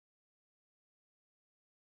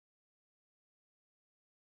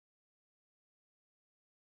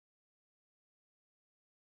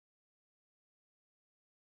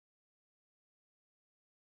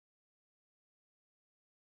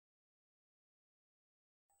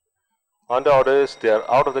Under orders, they are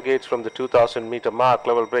out of the gates from the 2000-meter mark.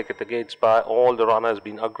 Level break at the gates by all the runners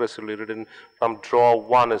been aggressively ridden from draw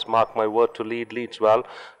 1 is Mark My Word to leads well,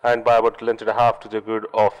 and by about a length and a half to the good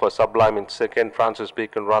of Sublime in second. Francis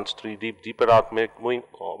Bacon runs 3 deeper out, moving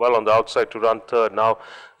well on the outside to run third. Now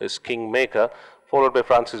is Kingmaker, followed by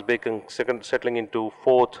Francis Bacon second, settling into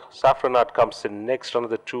fourth. Saffron Art comes in next,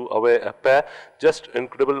 another 2 away a pair. Just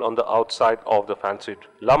Incredible on the outside of the fancied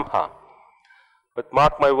Lamha. But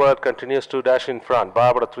Mark My Word continues to dash in front by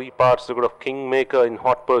about 3 parts the good of Kingmaker in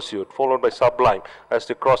hot pursuit, followed by Sublime as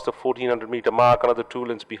they cross the 1400-meter mark, another 2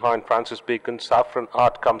 lengths behind Francis Bacon. Saffron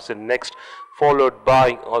Art comes in next, followed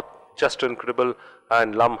by Just Incredible,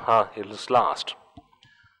 and Lamha is last.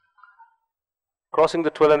 Crossing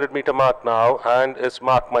the 1200-meter mark now, and is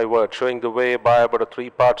Mark My Word, showing the way by about 3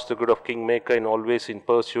 parts the good of Kingmaker in always in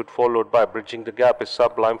pursuit, followed by bridging the gap is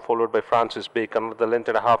Sublime, followed by Francis Bacon, another length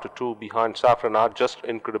and a half to 2 behind Saffron Art, Just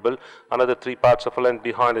Incredible, another 3 parts of a length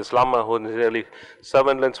behind is Lamha, who is nearly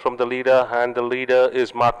 7 lengths from the leader, and the leader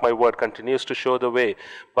is Mark My Word, continues to show the way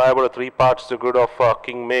by about 3 parts the good of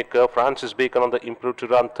Kingmaker. Francis Bacon on the improve to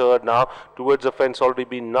run third now, towards the fence already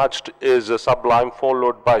been nudged is Sublime,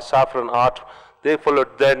 followed by Saffron Art. They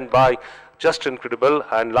followed then by Just Incredible,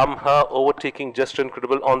 and Lamha overtaking Just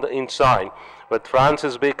Incredible on the inside, with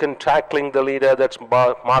Francis Bacon tackling the leader, that's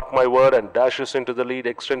Mark My Word, and dashes into the lead,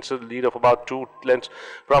 extends the lead of about 2 lengths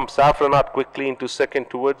from Saffron Art quickly into second.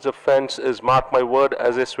 Towards the fence is Mark My Word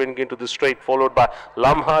as they swing into the straight, followed by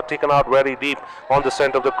Lamha taken out very deep on the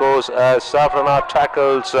center of the course as Saffron Art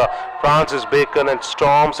tackles Francis Bacon and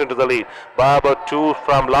storms into the lead by about 2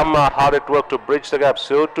 from Lamha, hard at work to bridge the gap.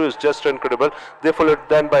 So too is Just Incredible. They followed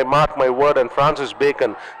then by Mark My Word and Francis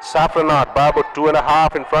Bacon. Saffron Art by about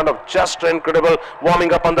 2.5 in front of Just Incredible,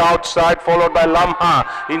 warming up on the outside, followed by Lamha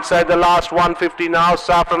inside the last 150 now.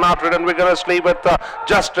 Saffron Art ridden vigorously with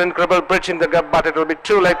Just Incredible bridging the gap, but it will be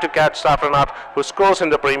too late to catch Saffron Art, who scores in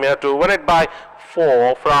the Premier to win it by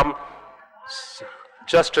 4 from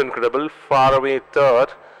Just Incredible, far away third.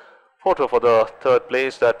 Photo for the third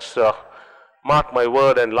place, that's Mark My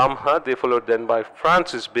Word and Lamha. They followed then by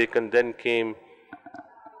Francis Bacon, then came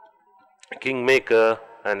Kingmaker,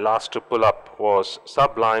 and last to pull up was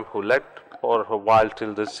Sublime, who led for a while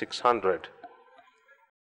till the 600.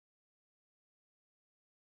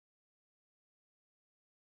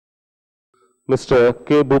 Mr.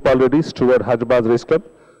 K. Bhupal Reddy, steward, Hyderabad Race Club,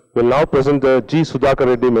 will now present the G. Sudhakar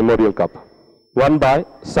Reddy Memorial Cup, won by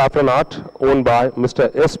Saffron Art, owned by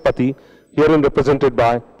Mr. S. Pati, herein represented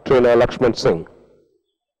by trainer Laxman Singh.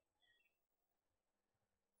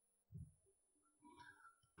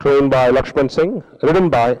 Trained by Laxman Singh, ridden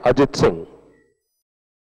by Ajit Singh.